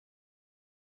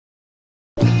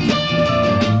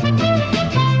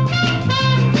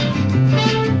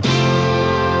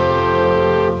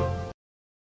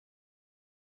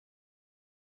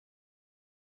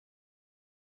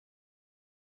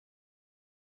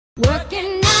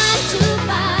Working 9 to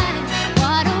 5,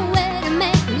 what a way to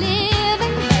make a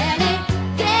living, barely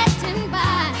getting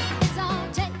by. It's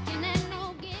all taking and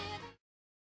no giving.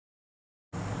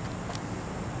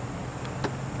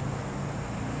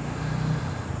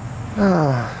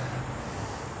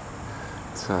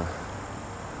 It's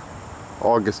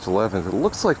August 11th. It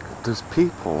looks like there's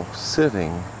people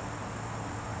sitting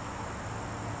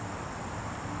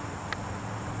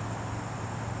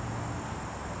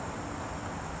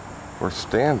or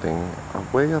standing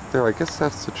way up there. I guess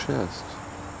that's the chest.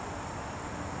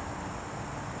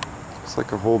 Looks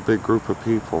like a whole big group of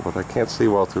people, but I can't see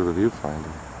well through the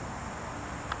viewfinder.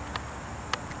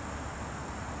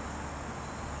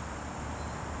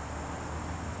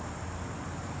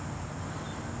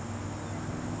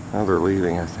 Now they're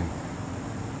leaving, I think.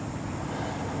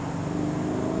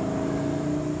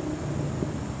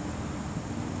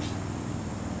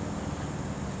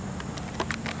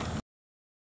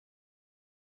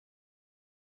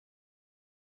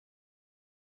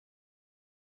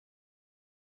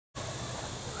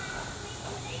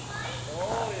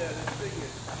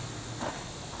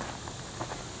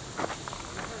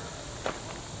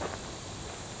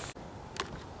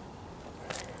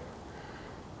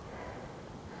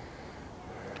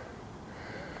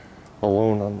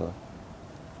 Alone on the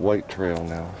White Trail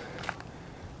now.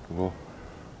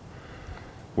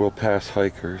 We'll pass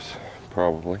hikers,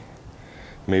 probably.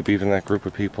 Maybe even that group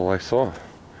of people I saw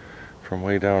from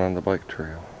way down on the bike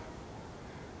trail.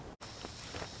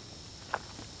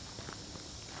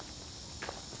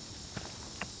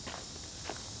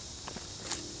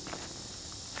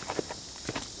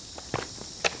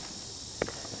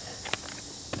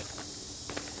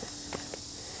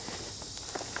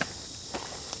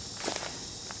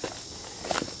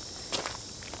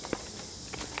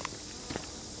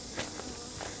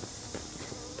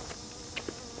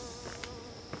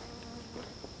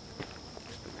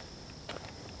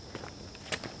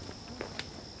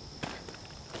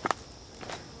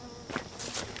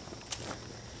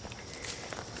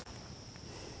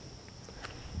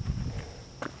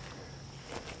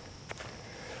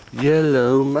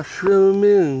 Yellow mushroom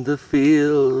in the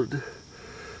field,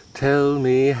 tell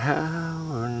me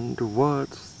how and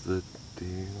what's the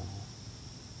deal?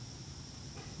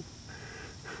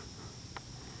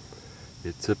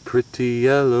 It's a pretty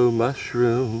yellow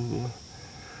mushroom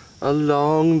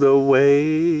along the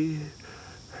way.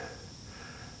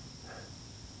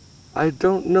 I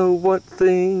don't know what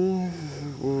things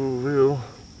will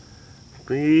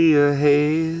be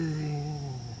ahead.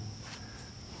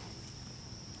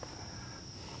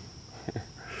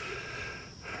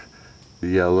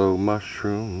 Yellow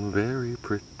mushroom, very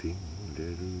pretty.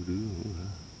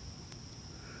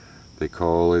 They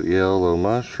call it yellow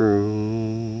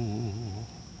mushroom.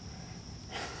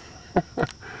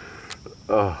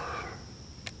 Oh.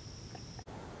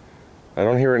 I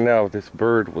don't hear it now, but this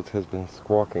bird has been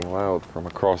squawking loud from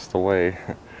across the way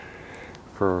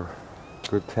for a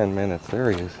good 10 minutes.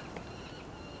 There he is.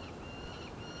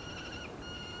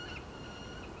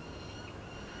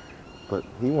 But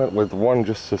he went with one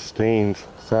just sustained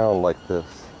sound like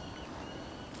this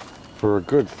for a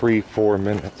good 3-4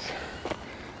 minutes.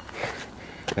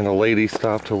 And a lady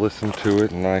stopped to listen to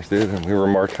it, and I did, and we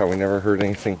remarked how we never heard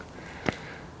anything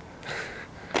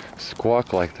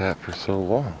squawk like that for so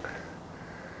long.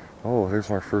 Oh, there's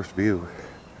my first view.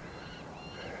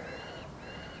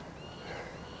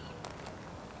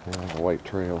 Here on the White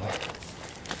Trail.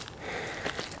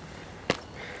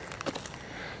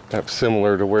 That's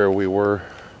similar to where we were.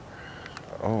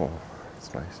 Oh,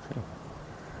 it's nice too.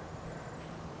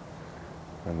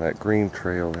 And that green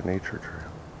trail, the nature trail.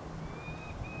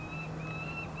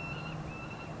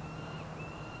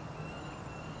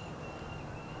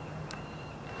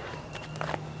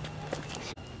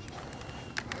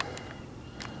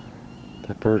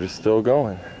 That bird is still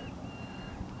going.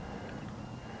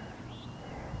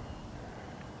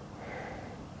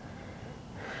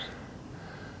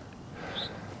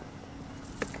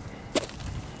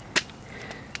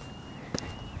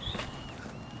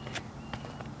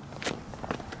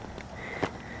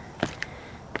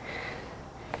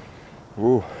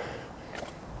 Ooh.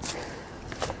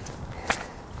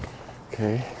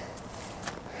 Okay.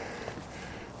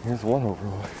 Here's one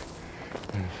overlook.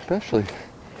 And especially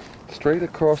straight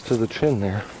across to the chin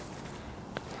there.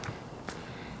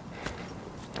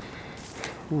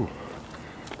 Ooh.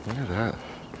 Look at that.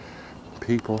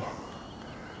 People.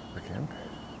 Again.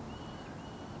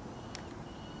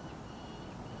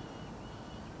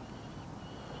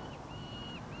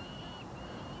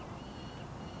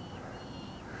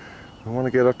 I want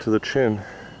to get up to the chin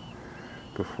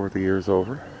before the year's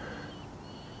over.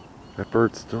 That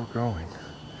bird's still going.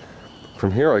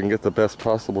 From here I can get the best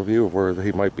possible view of where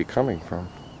he might be coming from.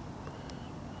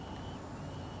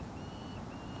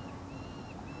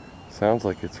 Sounds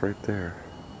like it's right there.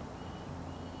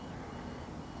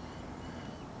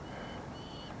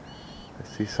 I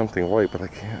see something white, but I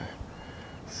can't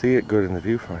see it good in the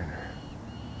viewfinder.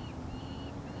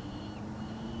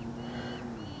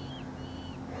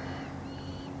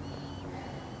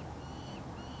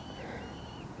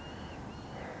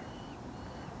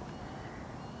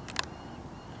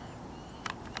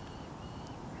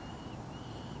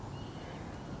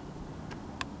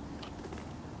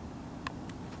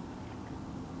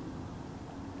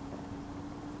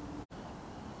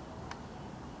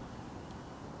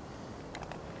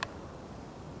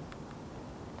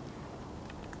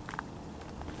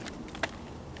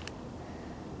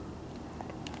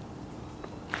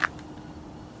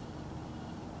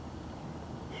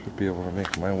 Should be able to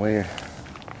make my way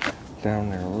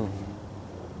down there a little.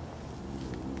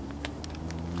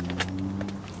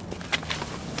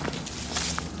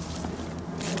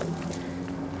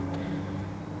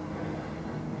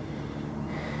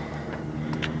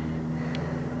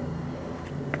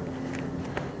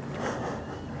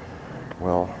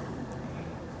 Well,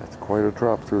 that's quite a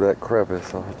drop through that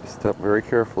crevice. I'll have to step very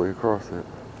carefully across it.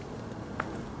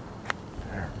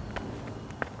 There.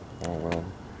 Oh well.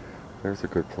 There's a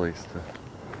good place to.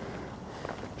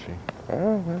 Gee.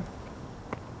 Oh, well.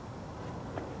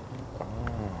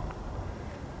 Oh.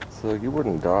 So you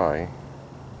wouldn't die.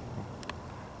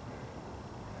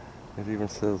 It even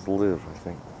says live, I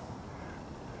think.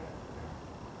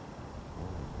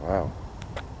 Wow.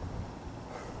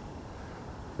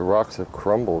 The rocks have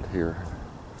crumbled here.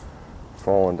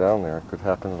 Fallen down there. It could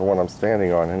happen to the one I'm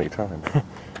standing on any time.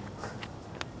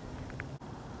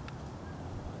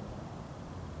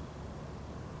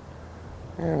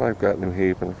 And I've got New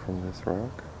Haven from this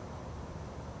rock.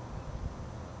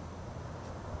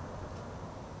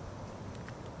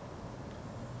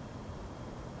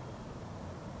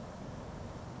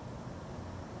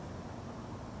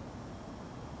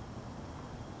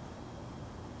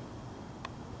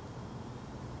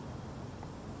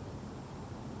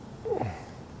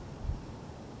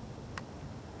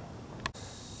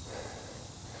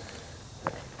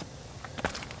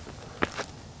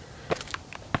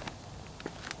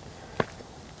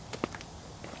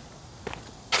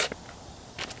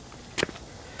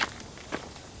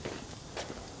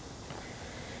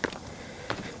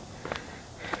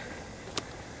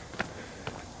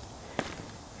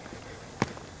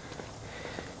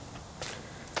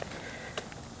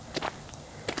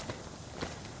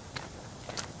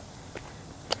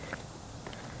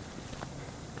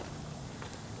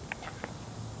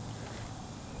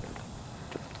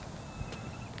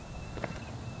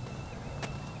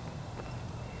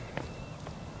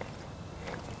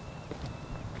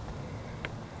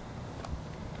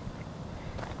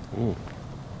 Ooh.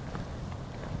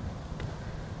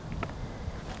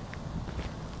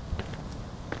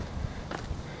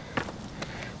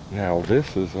 Now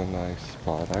this is a nice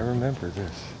spot. I remember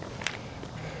this.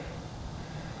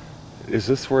 Is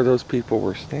this where those people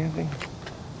were standing?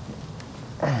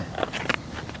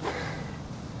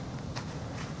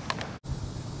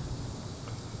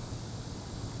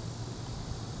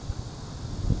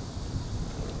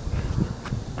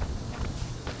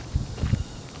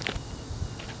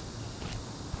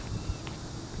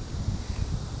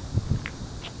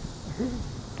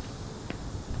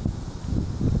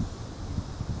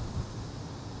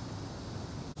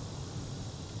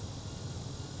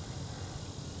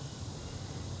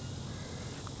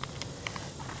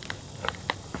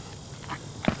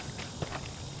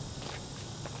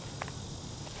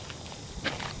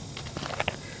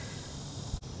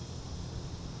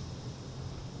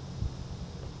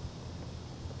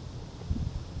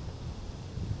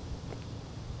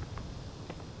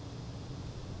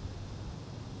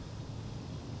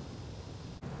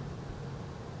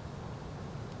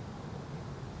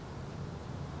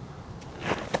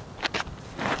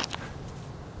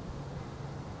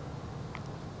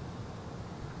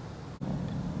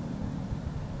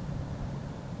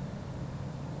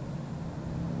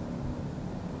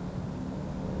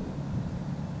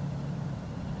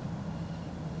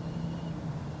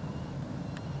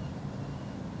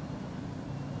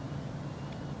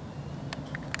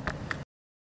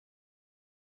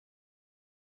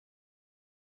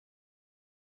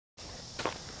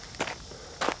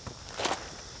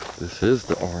 This is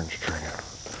the Orange Trail.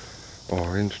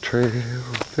 Orange Trail,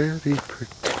 very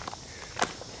pretty.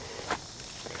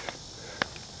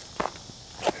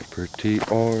 Pretty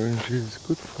orange is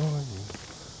good for you.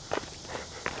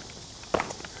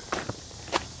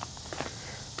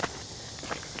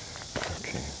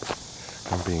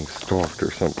 being stalked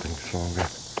or something, so I'm gonna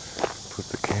put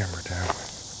the camera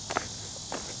down.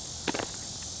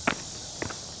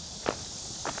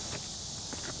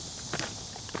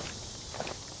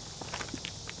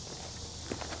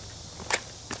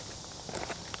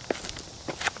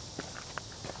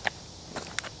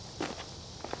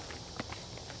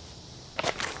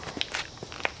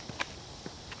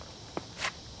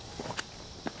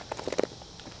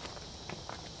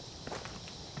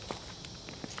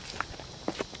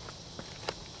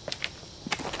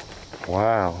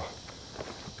 Wow.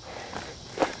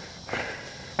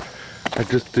 I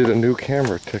just did a new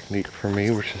camera technique for me,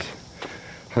 which is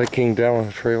hiking down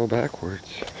a trail backwards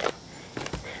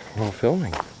while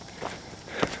filming.